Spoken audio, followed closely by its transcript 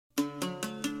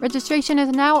Registration is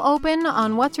now open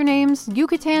on What's Her Name's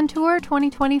Yucatan Tour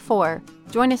 2024.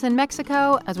 Join us in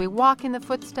Mexico as we walk in the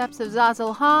footsteps of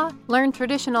Zazil Ha, learn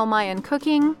traditional Mayan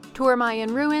cooking, tour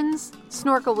Mayan ruins,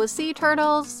 snorkel with sea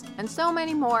turtles, and so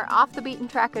many more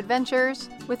off-the-beaten-track adventures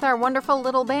with our wonderful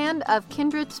little band of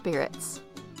kindred spirits.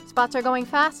 Spots are going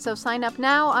fast, so sign up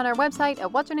now on our website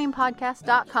at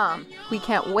whatshernamepodcast.com. We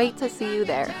can't wait to see you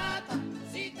there.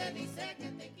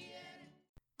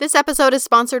 This episode is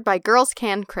sponsored by Girls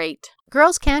Can Crate.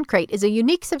 Girls Can Crate is a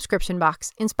unique subscription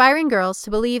box inspiring girls to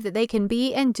believe that they can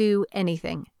be and do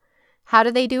anything. How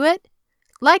do they do it?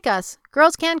 Like us,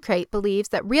 Girls Can Crate believes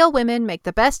that real women make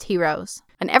the best heroes.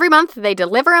 And every month they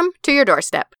deliver them to your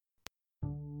doorstep.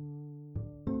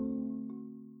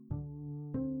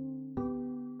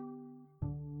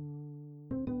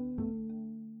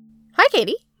 Hi,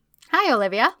 Katie. Hi,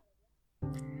 Olivia.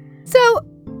 So,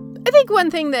 I think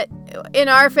one thing that in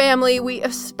our family we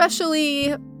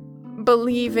especially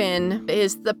believe in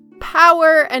is the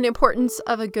power and importance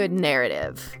of a good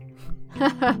narrative.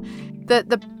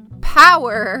 The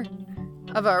power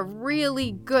of a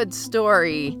really good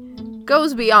story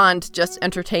goes beyond just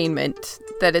entertainment,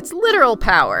 that it's literal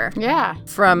power. Yeah.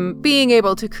 From being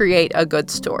able to create a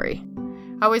good story.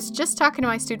 I was just talking to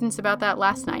my students about that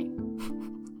last night.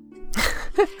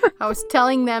 I was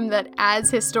telling them that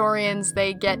as historians,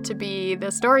 they get to be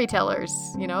the storytellers.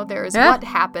 You know, there's what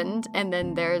happened, and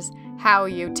then there's how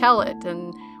you tell it,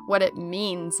 and what it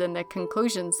means, and the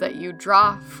conclusions that you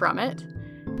draw from it.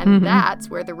 And that's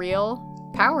where the real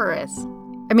power is.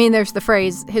 I mean, there's the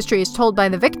phrase, history is told by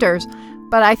the victors,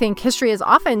 but I think history is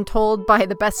often told by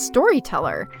the best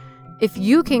storyteller. If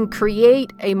you can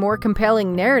create a more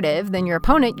compelling narrative than your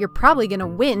opponent, you're probably going to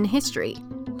win history.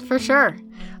 For sure.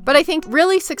 But I think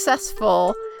really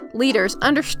successful leaders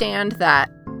understand that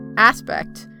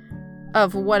aspect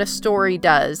of what a story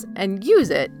does and use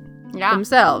it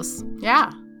themselves.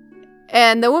 Yeah.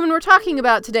 And the woman we're talking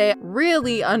about today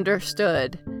really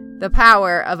understood the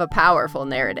power of a powerful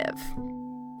narrative.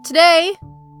 Today,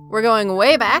 we're going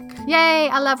way back. Yay,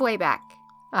 I love way back.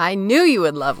 I knew you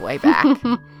would love way back.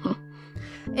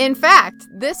 In fact,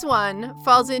 this one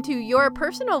falls into your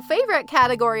personal favorite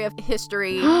category of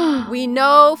history. We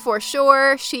know for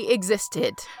sure she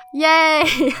existed.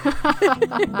 Yay!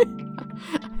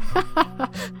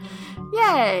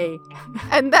 Yay!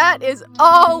 And that is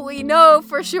all we know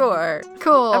for sure.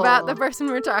 Cool. About the person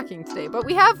we're talking today. But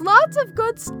we have lots of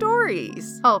good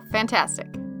stories. Oh, fantastic.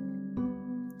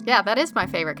 Yeah, that is my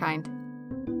favorite kind.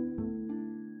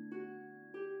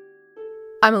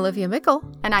 I'm Olivia Mickle.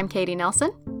 And I'm Katie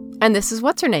Nelson. And this is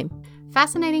What's Her Name?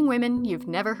 Fascinating women you've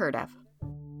never heard of.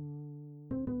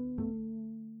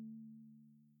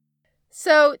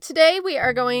 So today we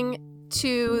are going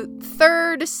to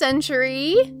 3rd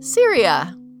century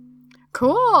Syria.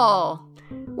 Cool.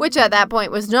 Which at that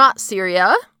point was not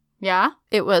Syria. Yeah?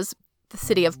 It was the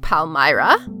city of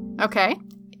Palmyra. Okay.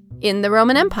 In the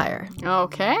Roman Empire.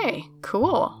 Okay,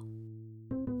 cool.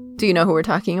 Do you know who we're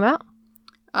talking about?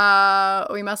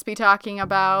 We must be talking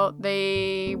about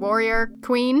the warrior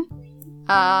queen.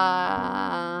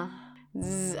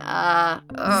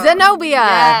 Zenobia!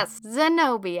 Yes,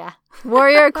 Zenobia.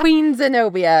 Warrior Queen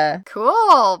Zenobia.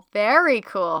 Cool, very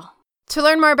cool. To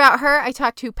learn more about her, I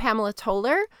talked to Pamela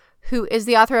Toller, who is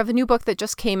the author of a new book that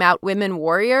just came out, Women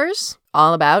Warriors,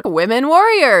 all about women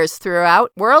warriors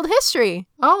throughout world history.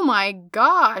 Oh my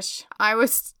gosh. I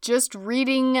was just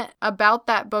reading about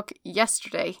that book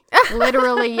yesterday.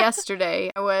 Literally yesterday.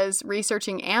 I was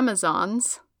researching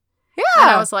Amazons. Yeah. And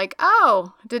I was like,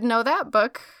 oh, didn't know that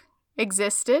book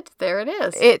existed. There it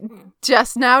is. It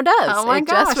just now does. Oh my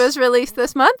gosh. It just was released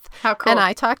this month. How cool. And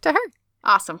I talked to her.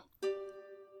 Awesome.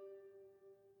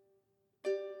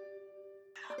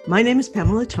 My name is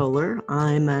Pamela Toller.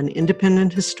 I'm an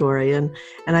independent historian,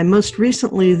 and I'm most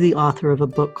recently the author of a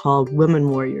book called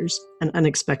Women Warriors, An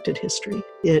Unexpected History.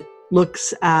 It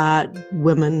looks at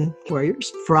women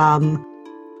warriors from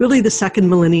really the 2nd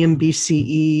millennium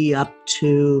BCE up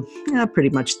to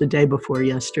pretty much the day before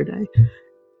yesterday.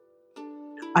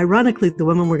 Ironically, the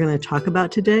woman we're going to talk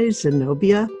about today,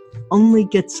 Zenobia, only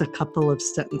gets a couple of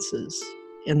sentences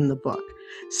in the book.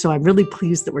 So I'm really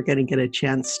pleased that we're going to get a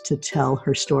chance to tell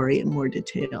her story in more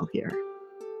detail here.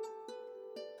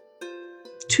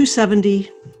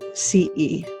 270 CE.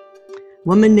 A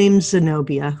woman named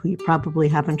Zenobia, who you probably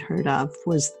haven't heard of,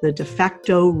 was the de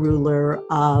facto ruler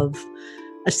of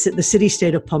the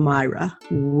city-state of Palmyra,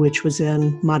 which was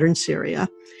in modern Syria.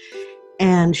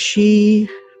 And she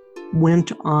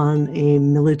went on a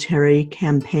military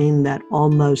campaign that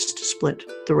almost split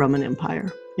the Roman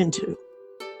Empire in two.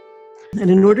 And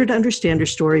in order to understand her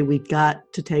story, we've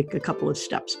got to take a couple of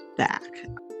steps back.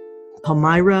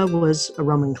 Palmyra was a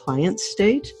Roman client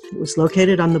state. It was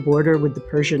located on the border with the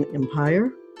Persian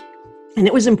Empire. And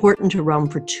it was important to Rome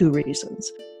for two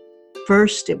reasons.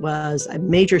 First, it was a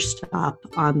major stop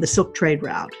on the silk trade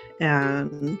route,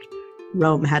 and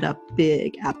Rome had a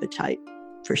big appetite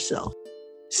for silk.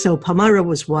 So Palmyra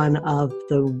was one of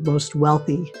the most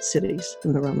wealthy cities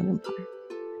in the Roman Empire.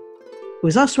 It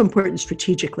was also important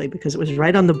strategically because it was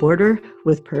right on the border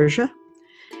with Persia,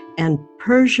 and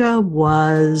Persia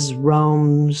was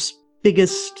Rome's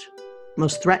biggest,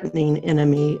 most threatening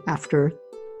enemy after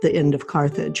the end of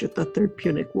Carthage at the Third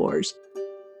Punic Wars.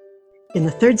 In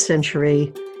the 3rd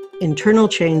century, internal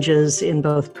changes in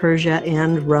both Persia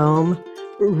and Rome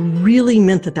really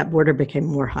meant that border became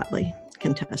more hotly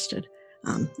contested.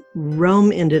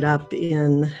 Rome ended up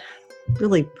in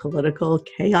really political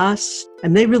chaos,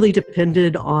 and they really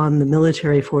depended on the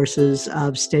military forces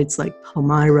of states like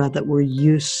Palmyra that were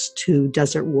used to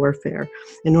desert warfare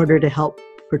in order to help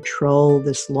patrol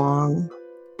this long,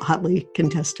 hotly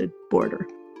contested border.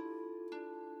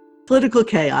 Political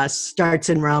chaos starts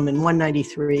in Rome in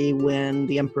 193 when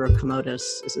the Emperor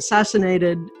Commodus is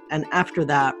assassinated, and after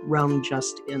that, Rome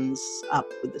just ends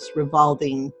up with this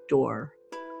revolving door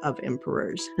of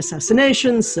emperors.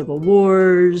 Assassinations, civil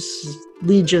wars,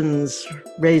 legions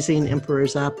raising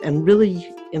emperors up, and really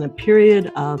in a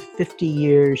period of 50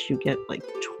 years, you get like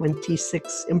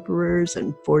 26 emperors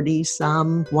and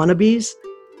 40-some wannabes.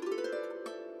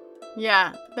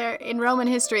 Yeah, there in Roman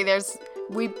history,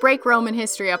 we break Roman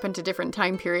history up into different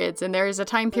time periods, and there is a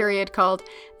time period called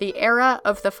the Era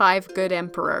of the 5 Good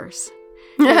Emperors.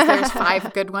 Because there's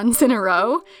 5 good ones in a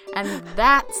row, and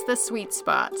that's the sweet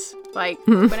spot. Like,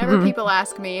 whenever people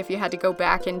ask me if you had to go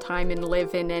back in time and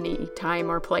live in any time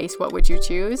or place, what would you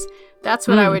choose? That's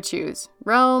what I would choose.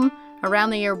 Rome, around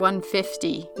the year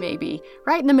 150, maybe.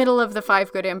 Right in the middle of the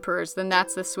 5 good emperors, then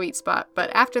that's the sweet spot.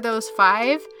 But after those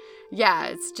 5, yeah,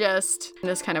 it's just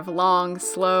this kind of long,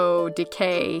 slow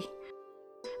decay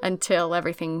until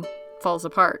everything falls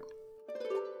apart.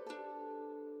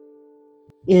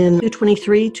 In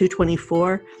 223,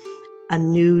 224, a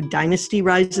new dynasty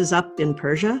rises up in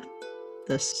Persia,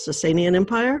 the Sasanian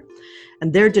Empire,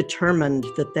 and they're determined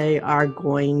that they are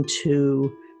going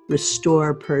to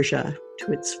restore Persia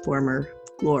to its former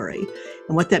glory.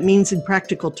 And what that means in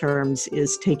practical terms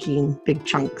is taking big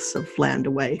chunks of land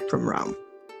away from Rome.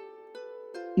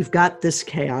 You've got this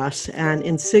chaos, and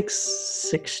in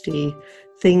 660,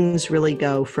 things really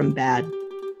go from bad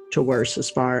to worse as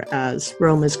far as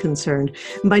Rome is concerned.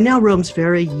 And by now, Rome's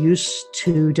very used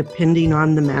to depending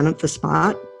on the man at the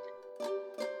spot.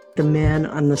 The man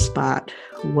on the spot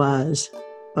was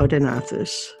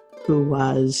Odenathus, who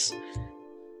was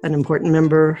an important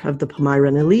member of the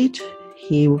Palmyran elite.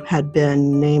 He had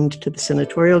been named to the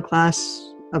senatorial class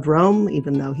of Rome,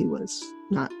 even though he was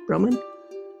not Roman.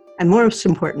 And most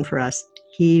important for us,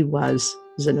 he was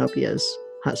Zenobia's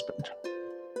husband.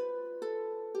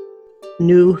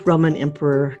 New Roman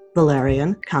Emperor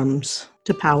Valerian comes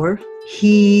to power.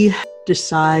 He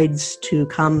decides to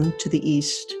come to the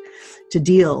east to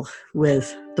deal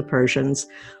with the Persians,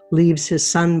 leaves his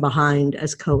son behind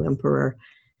as co-emperor.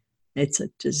 It's a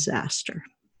disaster.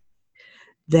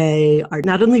 They are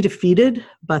not only defeated,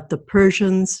 but the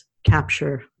Persians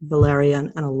capture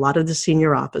Valerian and a lot of the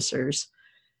senior officers.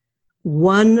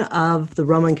 One of the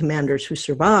Roman commanders who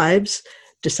survives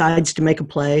decides to make a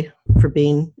play for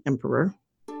being emperor.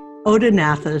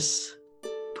 Odenathus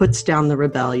puts down the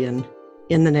rebellion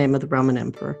in the name of the Roman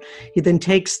emperor. He then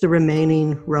takes the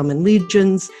remaining Roman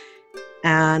legions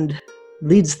and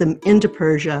leads them into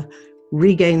Persia,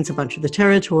 regains a bunch of the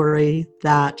territory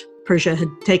that Persia had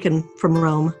taken from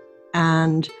Rome,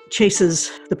 and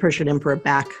chases the Persian emperor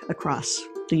back across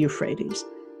the Euphrates.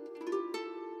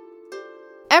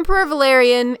 Emperor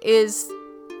Valerian is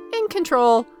in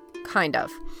control, kind of.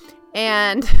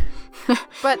 And,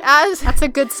 but as... That's a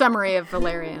good summary of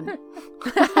Valerian.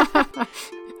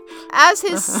 As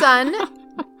his son,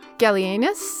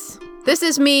 Gallienus, this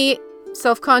is me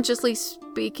self-consciously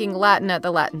speaking Latin at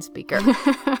the Latin speaker.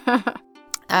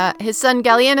 His son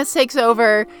Gallienus takes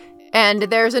over, and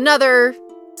there's another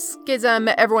schism.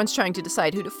 Everyone's trying to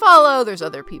decide who to follow. There's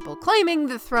other people claiming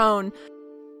the throne.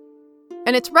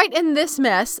 And it's right in this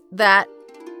mess that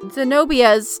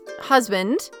Zenobia's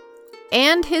husband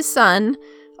and his son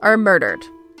are murdered.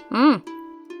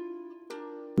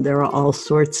 There are all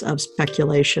sorts of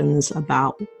speculations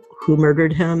about who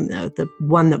murdered him. The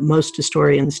one that most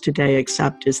historians today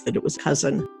accept is that it was a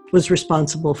cousin was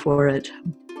responsible for it.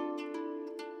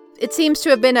 It seems to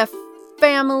have been a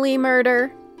family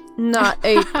murder. not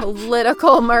a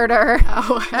political murder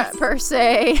per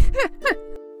se.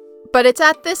 But it's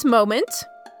at this moment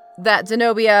that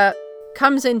Zenobia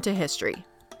comes into history.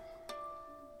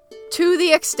 To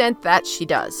the extent that she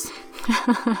does.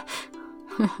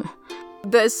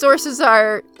 The sources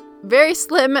are very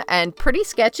slim and pretty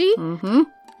sketchy. Mm-hmm.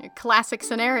 A classic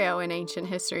scenario in ancient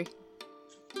history.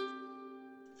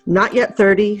 Not yet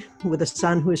 30, with a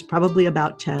son who is probably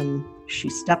about 10, she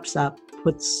steps up,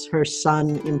 puts her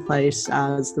son in place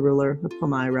as the ruler of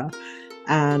Palmyra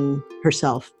and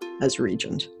herself as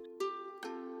regent.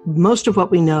 Most of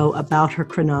what we know about her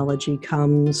chronology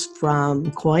comes from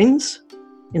coins,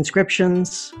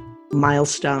 inscriptions,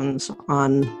 milestones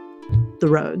on the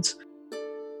roads.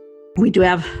 We do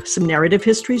have some narrative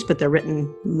histories, but they're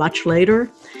written much later,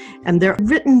 and they're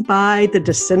written by the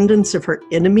descendants of her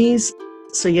enemies,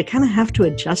 so you kind of have to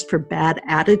adjust for bad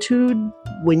attitude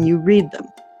when you read them.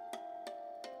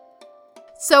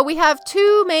 So we have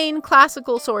two main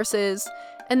classical sources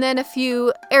and then a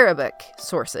few Arabic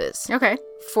sources. Okay.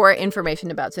 For information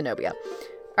about Zenobia.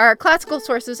 Our classical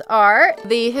sources are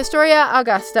the Historia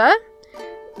Augusta,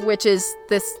 which is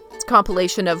this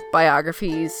compilation of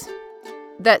biographies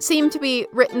that seem to be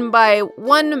written by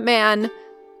one man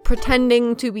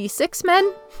pretending to be 6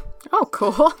 men. Oh,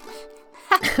 cool.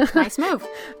 Nice move.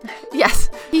 Yes.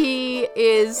 He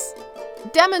is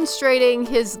demonstrating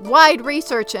his wide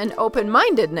research and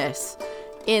open-mindedness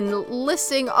in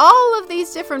listing all of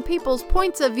these different people's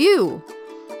points of view.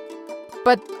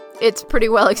 But it's pretty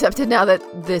well accepted now that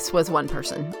this was one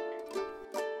person.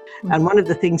 And one of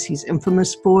the things he's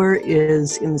infamous for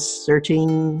is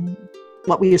inserting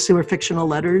what we assume are fictional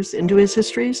letters into his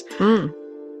histories.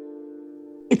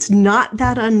 It's not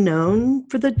that unknown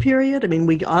for the period. I mean,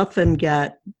 we often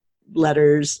get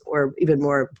letters, or even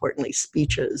more importantly,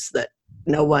 speeches that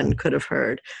no one could have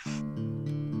heard.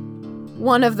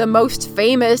 One of the most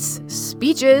famous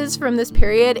speeches from this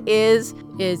period is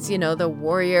the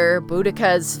warrior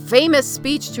Boudica's famous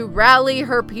speech to rally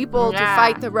her people to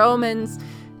fight the Romans.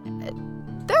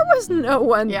 There was no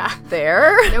one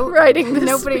there writing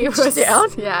this speech down.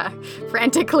 Yeah,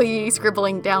 frantically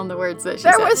scribbling down the words that she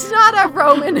said. There was not a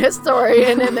Roman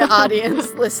historian in the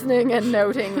audience listening and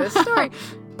noting this story.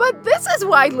 But this is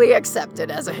widely accepted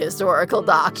as a historical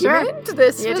document. Sure.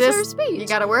 This was her speech. You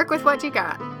gotta work with what you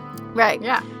got. Right.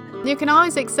 Yeah. You can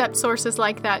always accept sources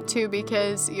like that, too,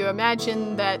 because you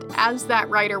imagine that as that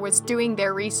writer was doing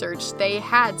their research, they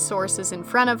had sources in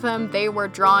front of them. They were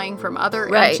drawing from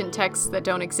other ancient texts that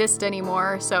don't exist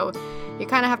anymore. So you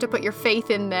kind of have to put your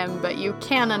faith in them, but you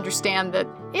can understand that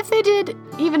if they did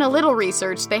even a little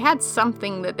research, they had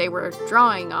something that they were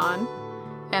drawing on.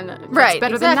 And that's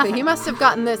better than nothing. He must have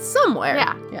gotten this somewhere.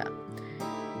 Yeah.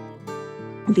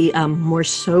 The more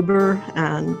sober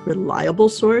and reliable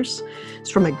source is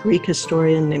from a Greek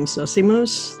historian named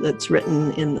Zosimus that's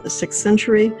written in the 6th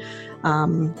century.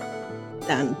 And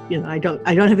I don't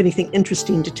have anything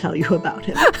interesting to tell you about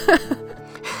him.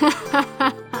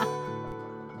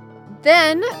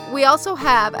 Then we also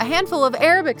have a handful of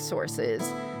Arabic sources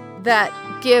that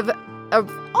give an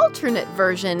alternate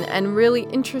version and really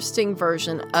interesting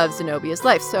version of Zenobia's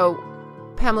life. So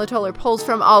Pamela Toller pulls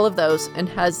from all of those and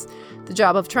has the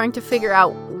job of trying to figure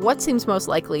out what seems most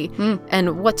likely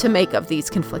and what to make of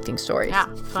these conflicting stories.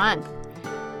 Yeah, fun.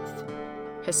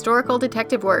 Historical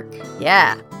detective work.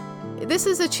 Yeah. This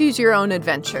is a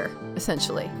choose-your-own-adventure,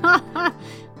 essentially.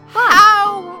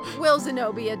 How will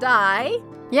Zenobia die?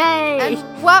 Yay!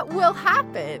 And what will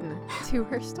happen to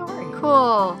her story?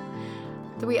 Cool.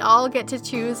 Do we all get to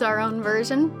choose our own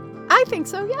version? I think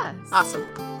so, yes. Awesome.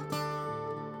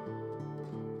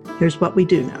 Here's what we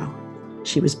do know.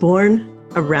 She was born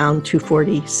around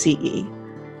 240 CE.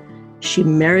 She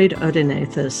married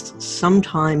Odenathus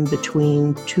sometime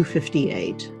between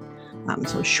 258,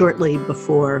 so shortly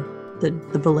before the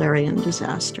Valerian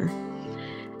disaster.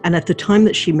 And at the time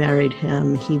that she married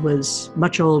him, he was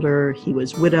much older, he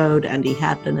was widowed, and he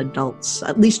had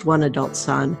at least one adult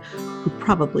son who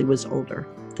probably was older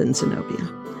than Zenobia.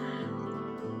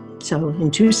 So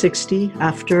in 260,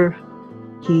 after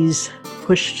he's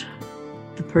pushed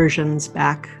the Persians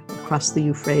back across the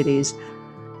Euphrates,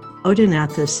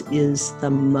 Odenathus is the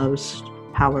most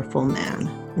powerful man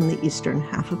in the eastern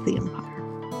half of the empire.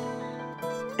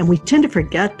 And we tend to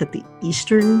forget that the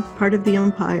eastern part of the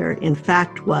empire, in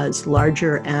fact, was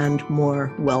larger and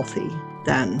more wealthy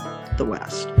than the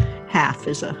west. Half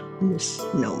is a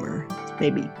misnomer,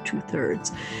 maybe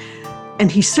 2/3.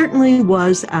 And he certainly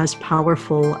was as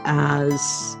powerful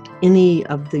as any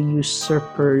of the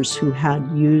usurpers who had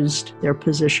used their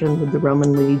position with the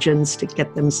Roman legions to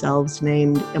get themselves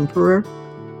named emperor.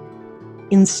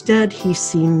 Instead, he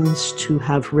seems to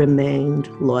have remained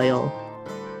loyal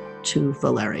to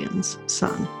Valerian's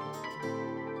son.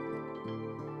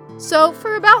 So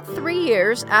for about 3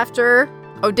 years after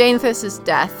Odaenathus'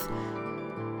 death,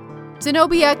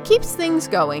 Zenobia keeps things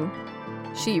going.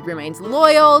 She remains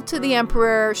loyal to the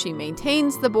emperor, she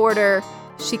maintains the border,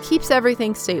 she keeps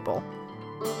everything stable.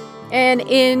 And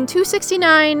in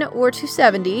 269 or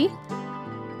 270,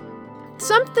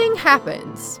 something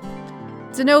happens.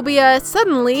 Zenobia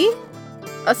suddenly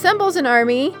assembles an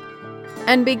army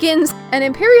and begins an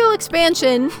imperial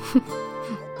expansion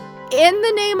in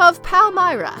the name of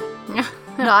Palmyra,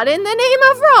 not in the name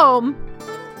of Rome,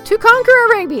 to conquer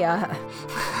Arabia.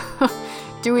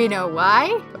 Do we know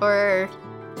why? Or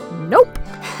nope.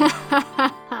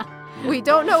 We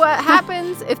don't know what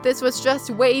happens, if this was just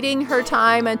waiting her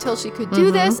time until she could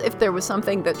do this, if there was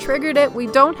something that triggered it. We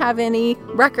don't have any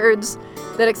records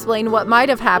that explain what might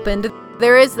have happened.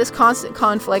 There is this constant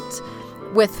conflict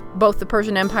with both the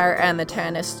Persian Empire and the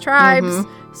Tanis tribes.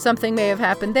 Something may have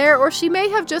happened there, or she may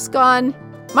have just gone,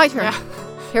 my turn. Yeah.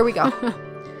 Here we go.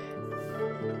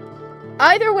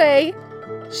 Either way,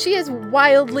 she is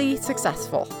wildly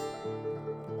successful.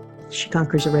 She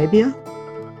conquers Arabia,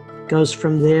 goes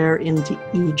from there into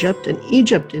Egypt, and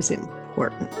Egypt is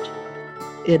important.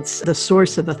 It's the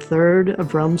source of a third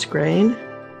of Rome's grain.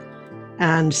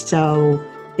 And so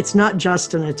it's not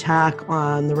just an attack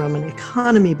on the Roman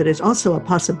economy, but it's also a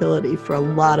possibility for a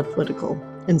lot of political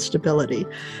instability.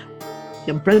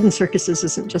 Bread and circuses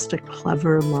isn't just a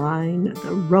clever line.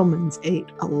 The Romans ate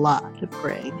a lot of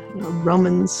grain.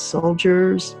 Roman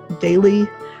soldiers' daily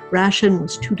ration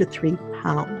was 2 to 3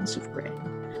 pounds of grain.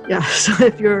 Yeah, so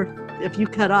if you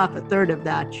cut off a third of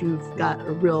that, you've got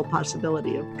a real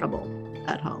possibility of trouble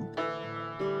at home.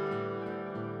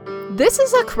 This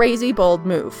is a crazy bold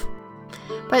move.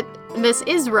 But this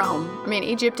is Rome. I mean,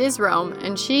 Egypt is Rome,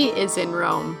 and she is in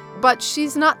Rome. But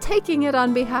she's not taking it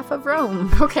on behalf of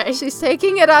Rome. Okay. She's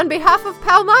taking it on behalf of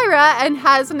Palmyra and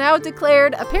has now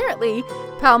declared, apparently,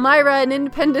 Palmyra an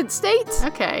independent state.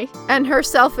 Okay. And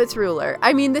herself its ruler.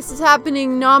 I mean, this is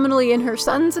happening nominally in her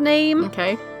son's name.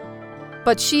 Okay.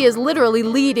 But she is literally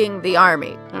leading the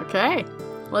army. Okay.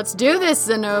 Let's do this,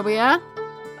 Zenobia.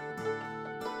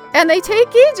 And they take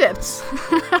Egypt.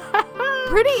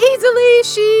 Pretty easily,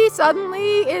 she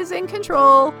suddenly is in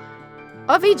control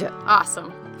of Egypt.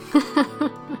 Awesome.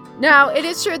 Now, it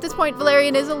is true at this point,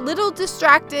 Valerian is a little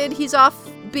distracted. He's off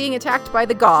being attacked by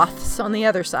the Goths on the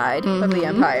other side of the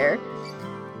empire.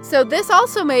 So this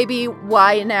also may be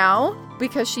why now,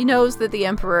 because she knows that the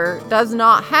emperor does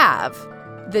not have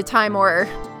the time or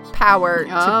power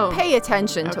to pay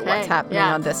attention to what's happening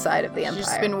on this side of the empire. She's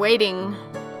just been waiting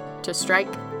to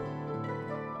strike.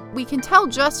 We can tell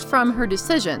just from her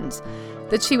decisions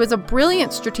that she was a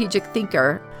brilliant strategic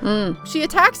thinker. She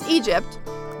attacks Egypt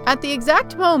at the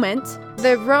exact moment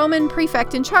the Roman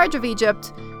prefect in charge of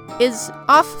Egypt is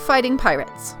off fighting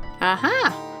pirates.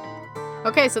 Aha!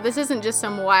 Okay, so this isn't just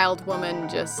some wild woman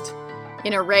just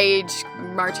in a rage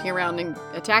marching around and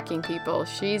attacking people.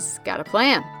 She's got a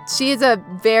plan. She is a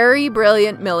very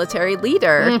brilliant military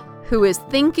leader who is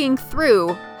thinking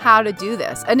through how to do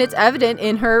this. And it's evident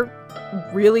in her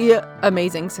really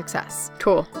amazing success.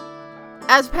 Cool.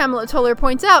 As Pamela Toller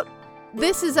points out,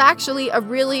 this is actually a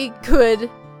really good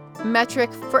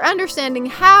metric for understanding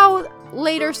how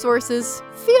later sources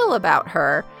feel about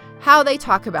her, how they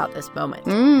talk about this moment.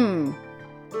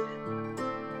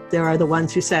 There are the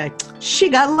ones who say, she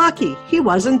got lucky. He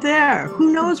wasn't there.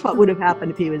 Who knows what would have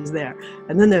happened if he was there?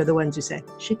 And then there are the ones who say,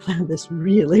 she planned this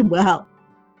really well.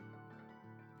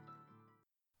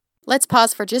 Let's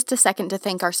pause for just a second to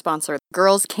thank our sponsor,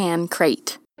 Girls Can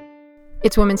Crate.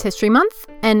 It's Women's History Month,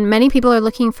 and many people are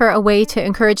looking for a way to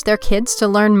encourage their kids to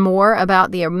learn more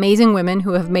about the amazing women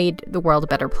who have made the world a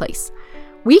better place.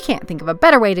 We can't think of a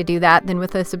better way to do that than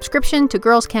with a subscription to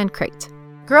Girls Can Crate.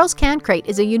 Girls Can Crate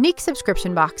is a unique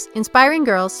subscription box inspiring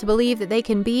girls to believe that they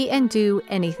can be and do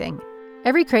anything.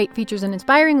 Every crate features an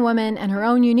inspiring woman and her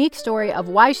own unique story of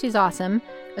why she's awesome,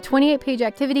 a 28-page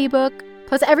activity book,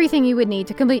 plus everything you would need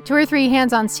to complete 2 or 3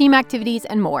 hands-on STEAM activities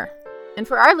and more. And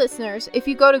for our listeners, if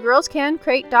you go to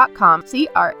girlscancrate.com,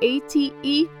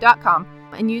 CRATE.com,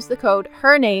 and use the code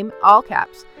HERNAME, all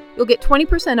caps, you'll get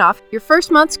 20% off your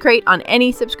first month's crate on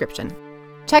any subscription.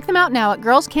 Check them out now at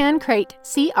girlscancrate,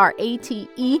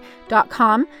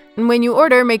 CRATE.com, and when you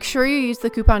order, make sure you use the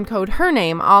coupon code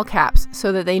HERNAME, all caps,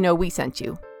 so that they know we sent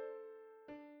you.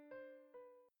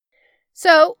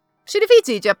 So, she defeats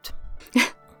Egypt.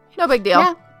 No big deal.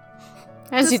 Yeah,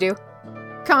 as you do.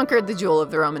 Conquered the jewel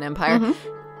of the Roman Empire,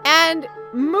 and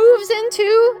moves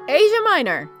into Asia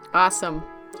Minor. Awesome.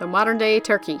 So modern day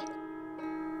Turkey.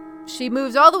 She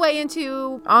moves all the way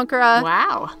into Ankara.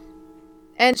 Wow.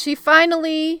 And she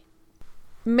finally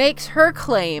makes her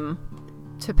claim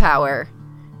to power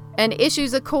and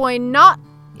issues a coin not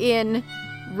in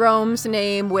Rome's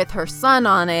name with her son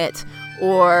on it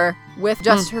or with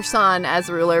just her son as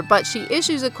ruler, but she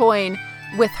issues a coin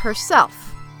with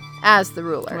herself as the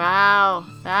ruler. Wow,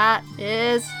 that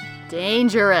is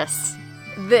dangerous.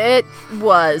 It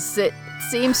was. It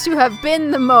seems to have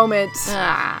been the moment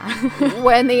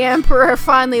when the emperor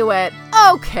finally went,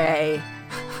 okay,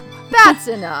 that's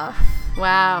enough.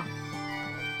 Wow.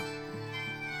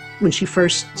 When she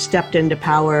first stepped into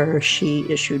power, she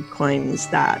issued coins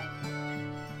that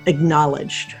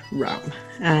acknowledged Rome.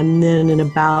 And then in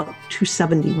about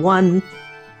 271,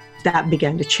 that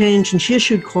began to change, and she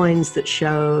issued coins that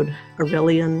showed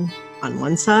Aurelian on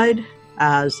one side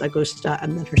as Augusta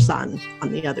and then her son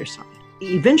on the other side.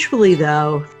 Eventually,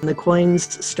 though, the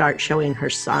coins start showing her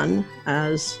son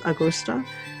as Augusta,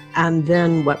 and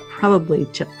then what probably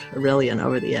tipped Aurelian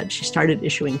over the edge, she started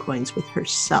issuing coins with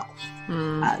herself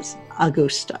as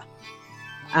Augusta.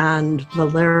 And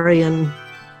Valerian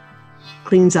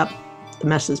cleans up the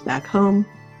messes back home,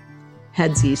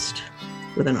 heads east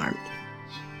with an army.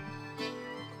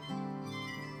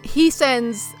 He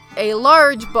sends a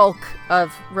large bulk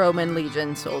of Roman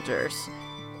legion soldiers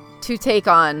to take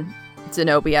on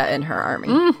Zenobia and her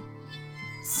army.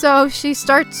 So she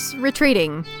starts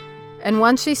retreating, and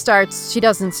once she starts, she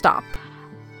doesn't stop.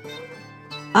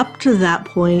 Up to that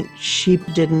point, she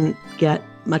didn't get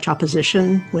much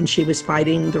opposition when she was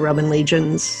fighting the Roman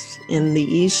legions in the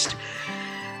east.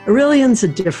 Aurelian's a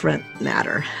different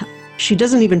matter. She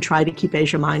doesn't even try to keep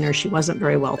Asia Minor. She wasn't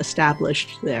very well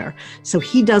established there. So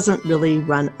he doesn't really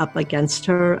run up against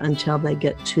her until they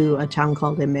get to a town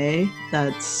called Emei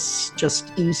that's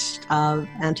just east of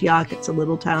Antioch. It's a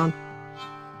little town.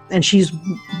 And she's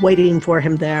waiting for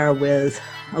him there with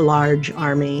a large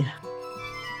army.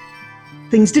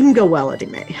 Things didn't go well at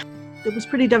Emei. It was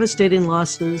pretty devastating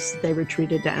losses. They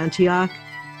retreated to Antioch.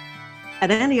 At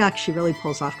Antioch, she really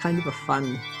pulls off kind of a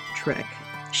fun trick.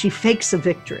 She fakes a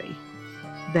victory.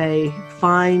 They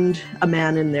find a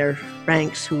man in their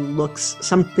ranks who looks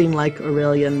something like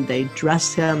Aurelian. They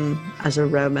dress him as a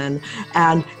Roman,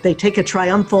 and they take a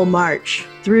triumphal march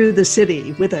through the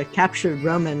city with a captured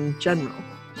Roman general.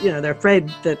 You know, they're afraid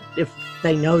that if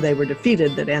they know they were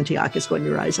defeated, that Antioch is going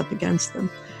to rise up against them.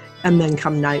 And then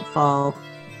come nightfall,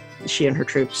 she and her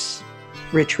troops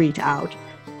retreat out.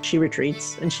 She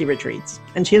retreats, and she retreats.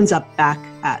 And she ends up back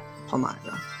at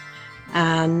Palmyra.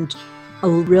 And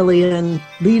Aurelian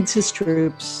leads his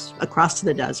troops across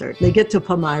the desert. They get to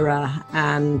Palmyra,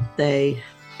 and they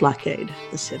blockade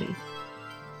the city.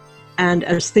 And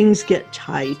as things get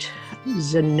tight,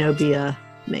 Zenobia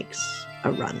makes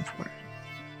a run for it.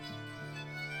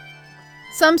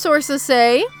 Some sources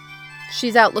say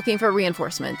she's out looking for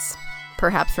reinforcements,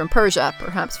 perhaps from Persia,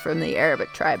 perhaps from the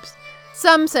Arabic tribes.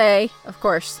 Some say, of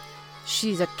course,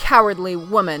 she's a cowardly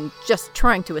woman just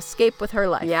trying to escape with her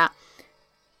life. Yeah.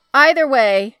 Either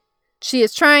way, she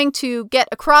is trying to get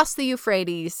across the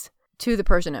Euphrates to the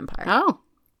Persian Empire. Oh.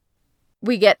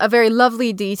 We get a very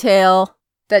lovely detail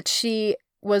that she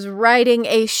was riding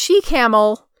a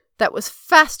she-camel that was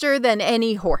faster than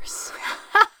any horse.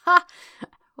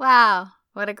 Wow.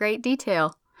 What a great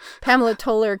detail. Pamela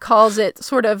Toller calls it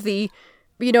sort of the,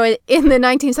 you know, in the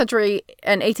 19th century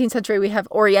and 18th century, we have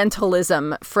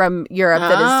Orientalism from Europe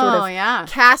that is sort of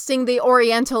casting the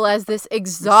Oriental as this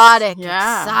exotic,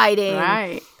 exciting.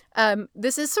 Right.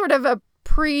 This is sort of a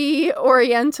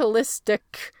pre-Orientalistic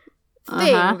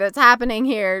thing that's happening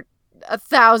here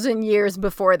 1,000 years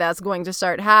before that's going to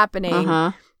start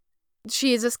happening.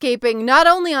 She is escaping not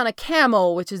only on a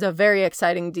camel, which is a very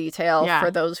exciting detail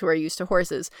for those who are used to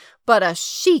horses, but a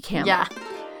she-camel. Yeah,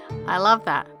 I love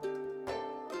that.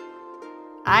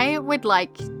 I would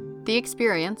like the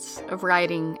experience of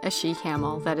riding a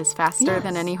she-camel that is faster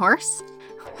than any horse.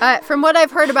 From what I've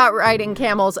heard about riding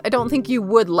camels, I don't think you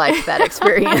would like that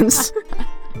experience.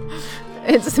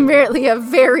 It's merely a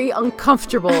very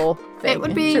uncomfortable thing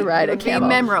to ride a camel. It would be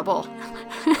memorable.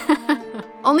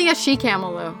 Only a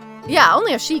she-camel, though. Yeah,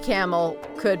 only a she-camel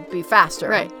could be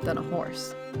faster than a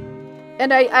horse.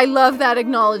 And I love that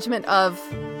acknowledgement of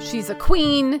she's a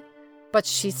queen, but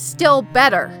she's still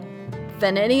better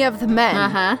than any of the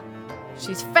men.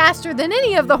 She's faster than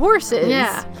any of the horses.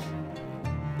 Yeah.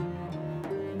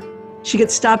 She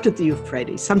gets stopped at the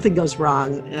Euphrates. Something goes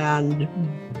wrong, and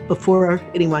before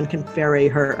anyone can ferry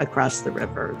her across the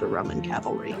river, the Roman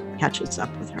cavalry catches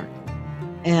up with her.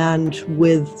 And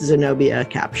with Zenobia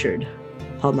captured,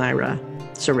 Palmyra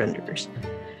surrenders.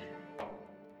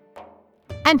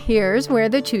 And here's where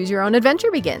the choose your own adventure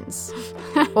begins.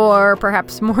 Or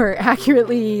perhaps more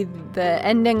accurately, the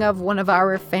ending of one of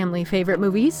our family favorite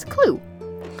movies, Clue.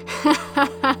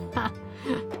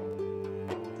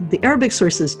 The Arabic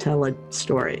sources tell a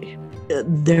story.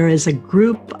 There is a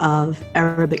group of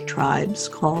Arabic tribes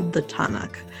called the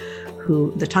Tanakh.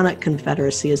 The Tanakh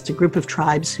Confederacy is a group of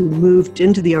tribes who moved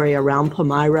into the area around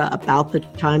Palmyra about the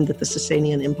time that the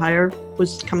Sasanian Empire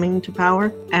was coming to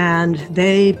power, and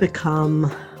they become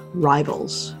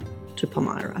rivals to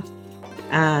Palmyra.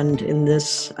 And in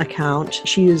this account,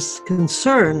 she is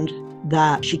concerned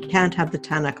that she can't have the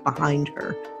Tanakh behind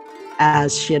her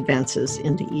as she advances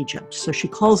into Egypt. So she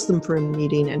calls them for a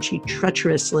meeting, and she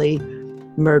treacherously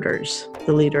murders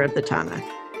the leader of the Tanakh.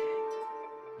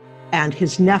 And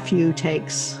his nephew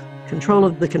takes control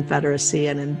of the Confederacy,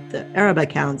 and in the Arab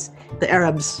accounts, the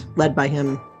Arabs, led by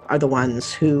him, are the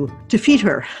ones who defeat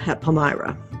her at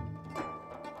Palmyra.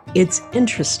 It's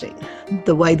interesting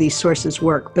the way these sources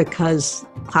work, because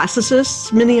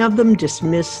classicists, many of them,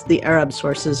 dismiss the Arab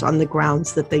sources on the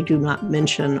grounds that they do not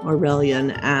mention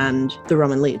Aurelian and the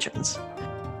Roman legions.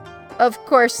 Of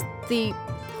course, the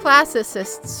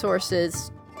classicist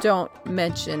sources don't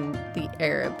mention the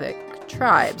Arabic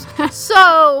tribes.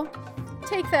 So,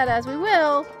 take that as we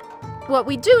will. What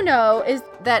we do know is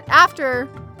that after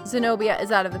Zenobia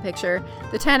is out of the picture,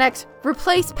 the Tanakhs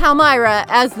replace Palmyra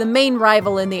as the main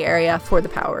rival in the area for the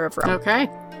power of Rome. Okay.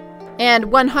 And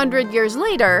 100 years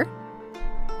later,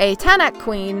 a Tanakh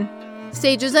queen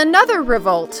stages another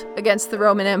revolt against the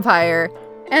Roman Empire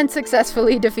and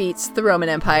successfully defeats the Roman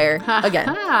Empire again.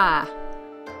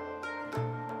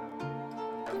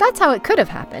 That's how it could have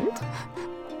happened.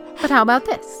 But how about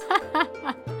this?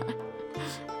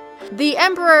 The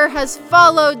emperor has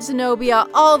followed Zenobia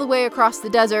all the way across the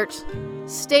desert,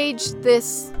 staged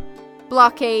this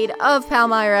blockade of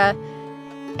Palmyra,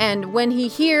 and when he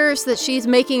hears that she's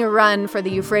making a run for the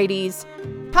Euphrates,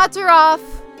 cuts her off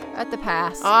at the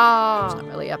pass. Oh. It's not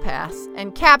really a pass.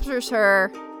 And captures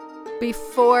her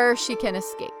before she can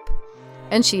escape.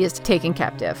 And she is taken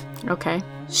captive. Okay.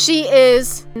 She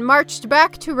is marched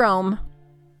back to Rome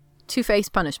to face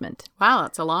punishment. Wow,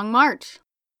 that's a long march.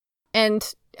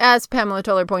 And as Pamela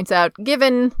Toller points out,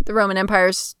 given the Roman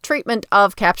Empire's treatment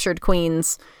of captured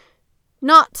queens,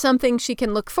 not something she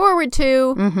can look forward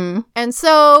to. Mm-hmm. And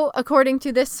so, according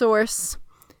to this source,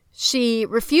 she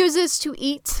refuses to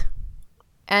eat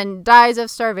and dies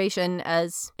of starvation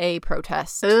as a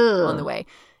protest on the way.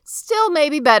 Still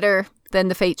maybe better than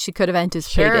the fate she could have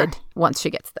anticipated once she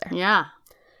gets there. Yeah.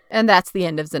 And that's the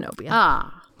end of Zenobia.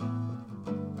 Ah.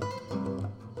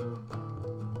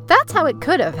 That's how it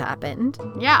could have happened.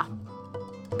 Yeah.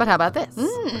 But how about this?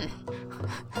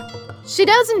 She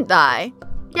doesn't die.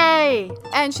 Yay.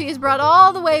 And she is brought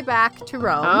all the way back to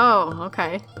Rome. Oh,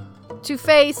 okay. To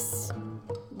face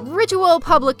ritual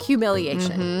public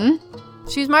humiliation. Mm-hmm.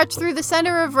 She's marched through the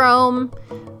center of Rome,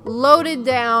 loaded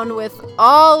down with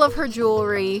all of her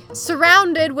jewelry,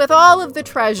 surrounded with all of the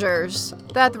treasures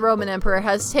that the Roman emperor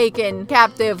has taken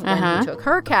captive when he took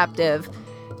her captive.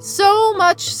 So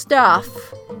much stuff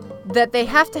that they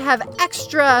have to have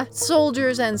extra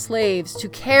soldiers and slaves to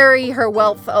carry her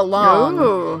wealth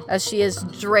along as she is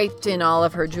draped in all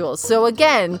of her jewels. So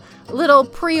again, little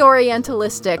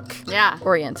pre-Orientalistic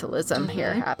Orientalism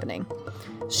here happening.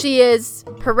 She is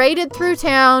paraded through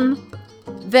town,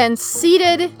 then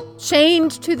seated,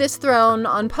 chained to this throne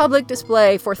on public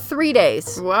display for 3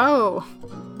 days. Whoa.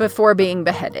 Before being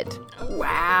beheaded.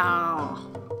 Wow.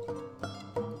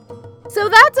 So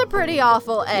that's a pretty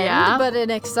awful end, Yeah. but an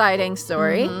exciting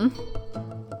story.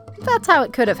 Mm-hmm. That's how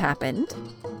it could have happened.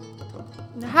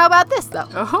 How about this, though?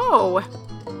 Oh.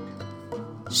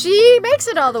 She makes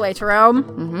it all the way to Rome.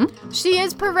 Mm-hmm. She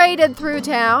is paraded through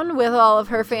town with all of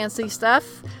her fancy stuff.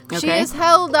 She is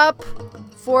held up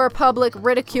for public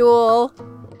ridicule,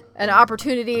 an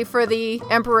opportunity for the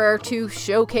emperor to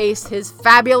showcase his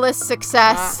fabulous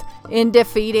success in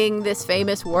defeating this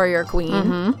famous warrior queen.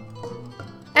 Mm-hmm.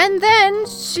 And then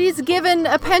she's given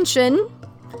a pension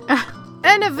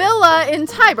and a villa in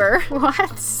Tiber.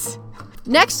 What?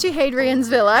 Next to Hadrian's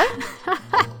villa.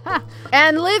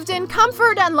 And lived in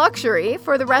comfort and luxury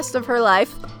for the rest of her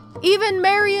life, even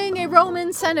marrying a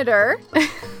Roman senator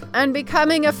and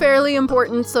becoming a fairly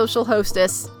important social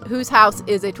hostess whose house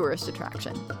is a tourist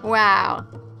attraction. Wow.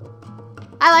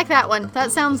 I like that one.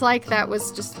 That sounds like that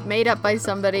was just made up by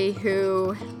somebody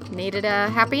who needed a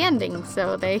happy ending,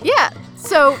 so they... Yeah,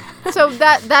 so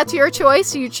that's your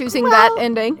choice. You're choosing that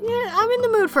ending. Yeah, I'm in the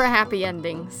mood for a happy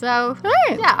ending, so... All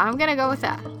right. Yeah, I'm gonna go with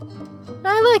that.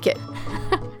 I like it.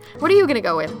 What are you gonna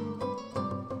go with?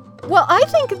 Well, I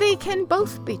think they can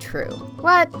both be true.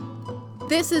 What?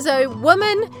 This is a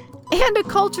woman and a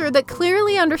culture that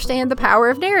clearly understand the power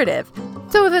of narrative.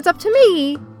 So if it's up to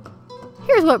me,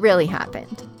 here's what really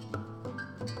happened.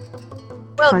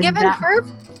 Well, given her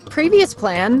previous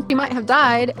plan, she might have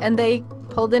died, and they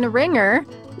pulled in a ringer.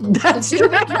 That's true.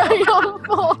 They're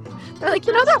like,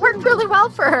 that worked really well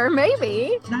for her,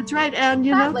 maybe. That's right. And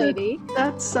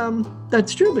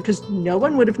that's true, because no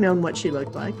one would have known what she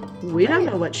looked like. We don't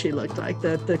know what she looked like.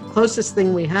 The closest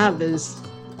thing we have is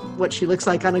what she looks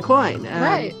like on a coin.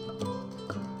 Right.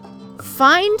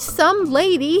 Find some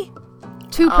lady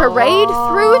to parade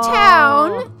through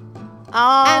town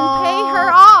and pay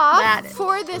her off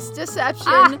for this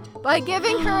deception by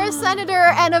giving her a senator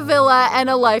and a villa and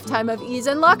a lifetime of ease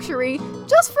and luxury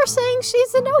just for saying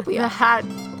she's Zenobia. That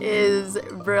is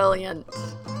brilliant.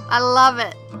 I love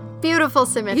it. Beautiful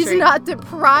symmetry. He's not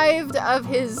deprived of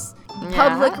his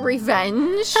public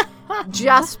revenge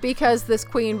just because this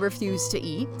queen refused to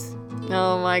eat.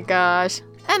 Oh my gosh.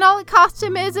 And all it cost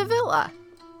him is a villa.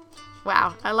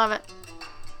 Wow, I love it.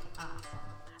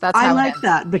 That's how I like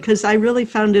that, because I really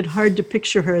found it hard to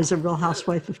picture her as a Real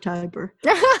Housewife of Tiber.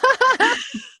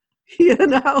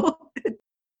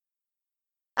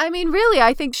 I mean, really,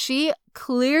 I think she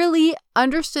clearly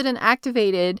understood and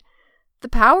activated the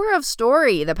power of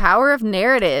story, the power of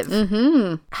narrative,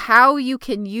 how you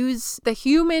can use the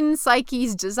human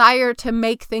psyche's desire to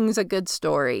make things a good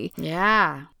story.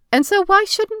 Yeah. And so why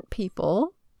shouldn't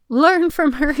people learn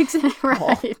from her example?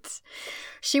 Right.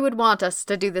 She would want us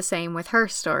to do the same with her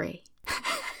story.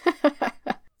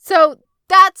 So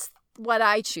that's what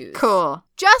I choose. Cool.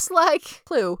 Just like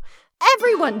Clue,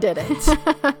 everyone did it.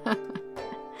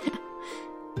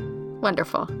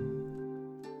 Wonderful.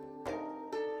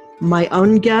 My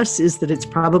own guess is that it's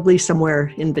probably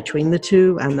somewhere in between the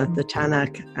two, and that the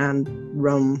Tanakh and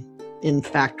Rome, in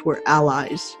fact, were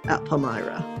allies at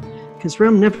Palmyra. Because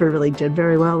Rome never really did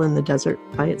very well in the desert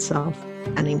by itself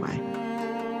anyway.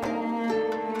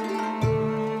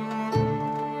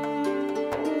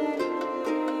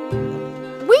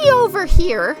 We over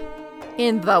here,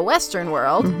 in the Western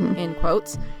world, in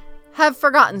quotes, have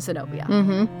forgotten Zenobia.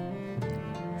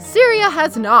 Syria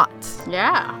has not.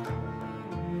 Yeah.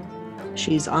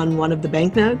 She's on one of the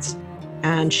banknotes,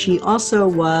 and she also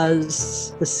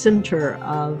was the center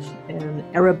of an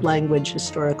Arab language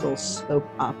historical soap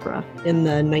opera in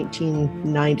the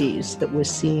 1990s that was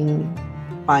seen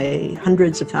by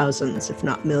hundreds of thousands, if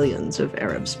not millions, of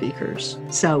Arab speakers.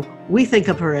 So we think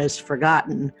of her as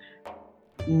forgotten,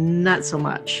 not so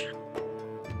much.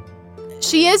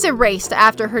 She is erased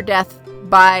after her death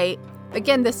by,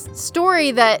 again, this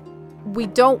story that we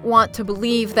don't want to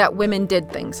believe that women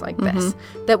did things like this.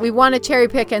 That we want to cherry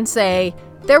pick and say,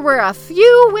 there were a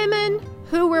few women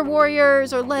who were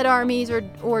warriors or led armies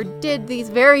or did these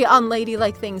very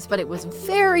unladylike things, but it was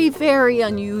very, very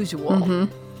unusual.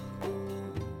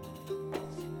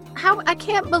 I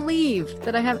can't believe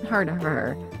that I haven't heard of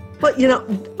her. But,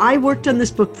 I worked on this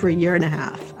book for 1.5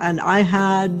 years, and I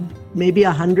had maybe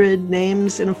 100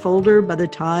 names in a folder by the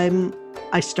time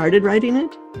I started writing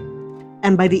it.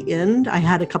 And by the end, I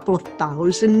had a couple of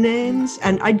thousand names,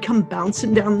 and I'd come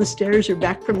bouncing down the stairs or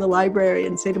back from the library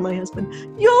and say to my husband,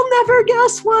 "You'll never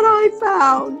guess what I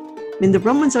found." I mean, the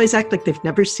Romans always act like they've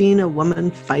never seen a woman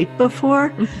fight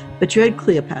before, but you had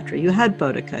Cleopatra, you had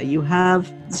Boudica, you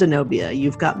have Zenobia,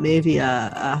 you've got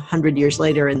Mavia 100 years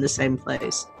later in the same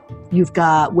place. You've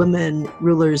got women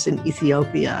rulers in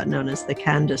Ethiopia known as the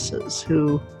Candaces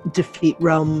who defeat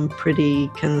Rome pretty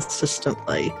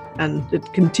consistently. And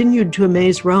it continued to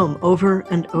amaze Rome over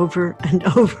and over and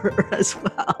over as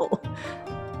well.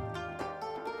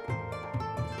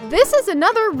 This is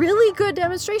another really good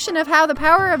demonstration of how the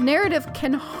power of narrative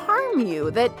can harm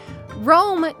you, that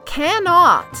Rome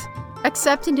cannot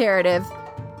accept a narrative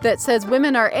that says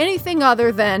women are anything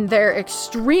other than their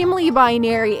extremely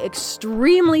binary,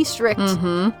 extremely strict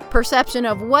perception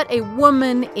of what a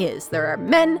woman is. There are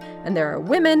men and there are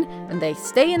women, and they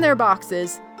stay in their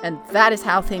boxes, and that is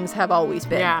how things have always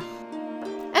been. Yeah.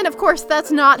 And of course, that's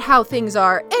not how things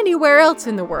are anywhere else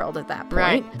in the world at that point.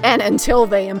 Right. And until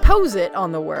they impose it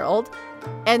on the world.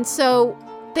 And so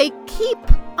they keep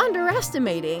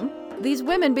underestimating these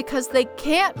women because they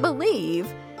can't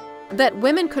believe that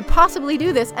women could possibly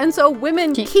do this, and so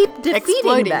women keep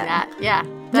defeating them. That. Yeah,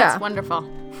 that's wonderful.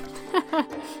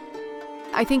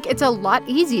 I think it's a lot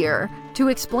easier to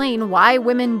explain why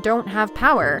women don't have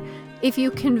power if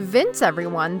you convince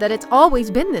everyone that it's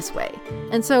always been this way.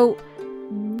 And so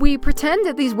we pretend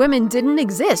that these women didn't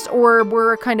exist or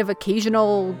were a kind of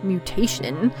occasional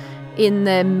mutation in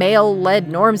the male-led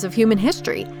norms of human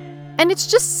history. And it's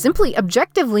just simply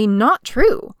objectively not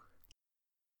true.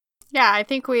 Yeah, I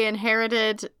think we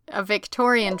inherited a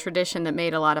Victorian tradition that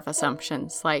made a lot of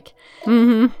assumptions. Like,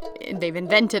 they've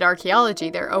invented archaeology.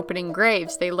 They're opening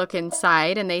graves. They look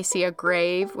inside and they see a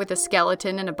grave with a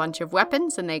skeleton and a bunch of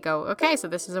weapons, and they go, okay, so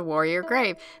this is a warrior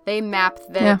grave. They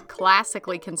mapped the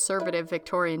classically conservative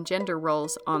Victorian gender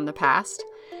roles on the past,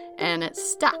 and it's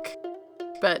stuck.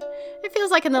 But it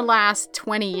feels like in the last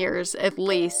 20 years, at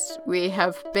least, we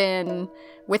have been,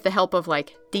 with the help of,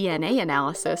 like, DNA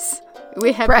analysis,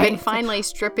 we have been finally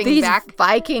stripping back. These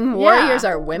Viking warriors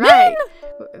are women? Right.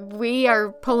 We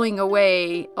are pulling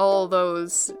away all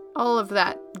of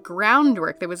that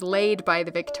groundwork that was laid by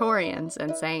the Victorians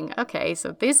and saying, okay,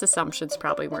 so these assumptions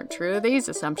probably weren't true. These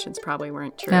assumptions probably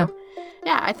weren't true.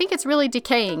 Yeah, I think it's really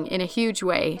decaying in a huge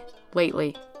way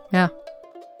lately. Yeah.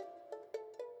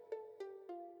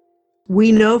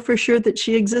 We know for sure that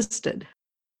she existed.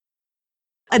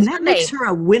 And that makes her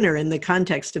a winner in the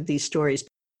context of these stories.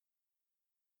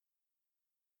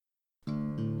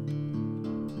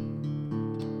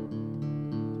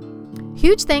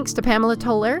 Huge thanks to Pamela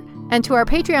Toller and to our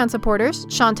Patreon supporters,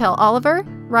 Chantel Oliver,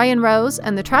 Ryan Rose,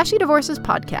 and the Trashy Divorces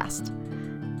podcast.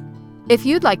 If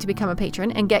you'd like to become a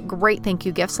patron and get great thank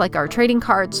you gifts like our trading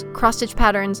cards, cross-stitch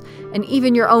patterns, and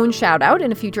even your own shout-out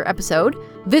in a future episode,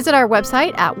 visit our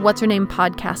website at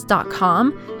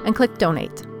whatshernamepodcast.com and click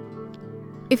donate.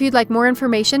 If you'd like more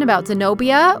information about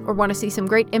Zenobia or want to see some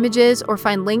great images or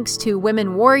find links to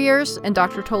Women Warriors and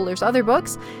Dr. Toller's other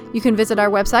books, you can visit our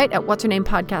website at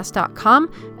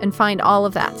whatshernamepodcast.com and find all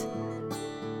of that.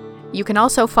 You can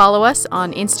also follow us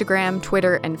on Instagram,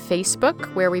 Twitter, and Facebook,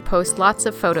 where we post lots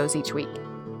of photos each week.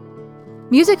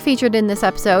 Music featured in this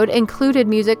episode included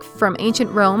music from ancient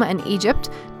Rome and Egypt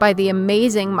by the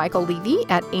amazing Michael Levy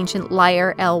at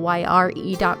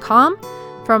ancientlyre.com,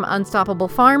 from Unstoppable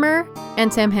Farmer,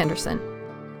 and Sam Henderson.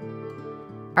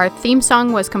 Our theme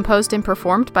song was composed and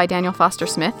performed by Daniel Foster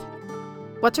Smith.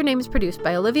 What's Her Name is produced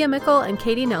by Olivia Mickle and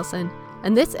Katie Nelson,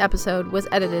 and this episode was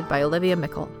edited by Olivia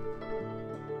Mickle.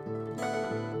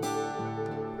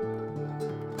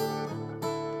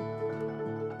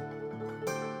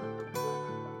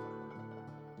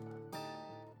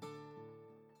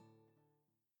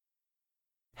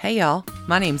 Hey y'all,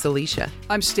 my name's Alicia.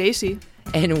 I'm Stacy.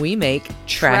 And we make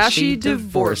Trashy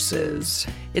Divorces.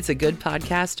 It's a good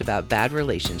podcast about bad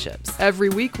relationships. Every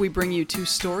week we bring you 2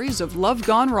 stories of love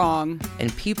gone wrong.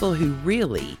 And people who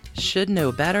really should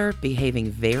know better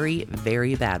behaving very,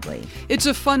 very badly. It's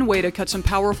a fun way to cut some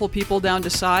powerful people down to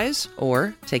size.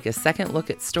 Or take a second look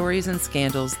at stories and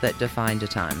scandals that defined a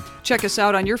time. Check us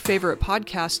out on your favorite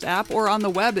podcast app or on the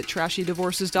web at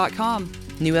trashydivorces.com.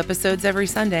 New episodes every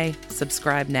Sunday.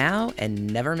 Subscribe now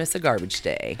and never miss a garbage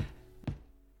day.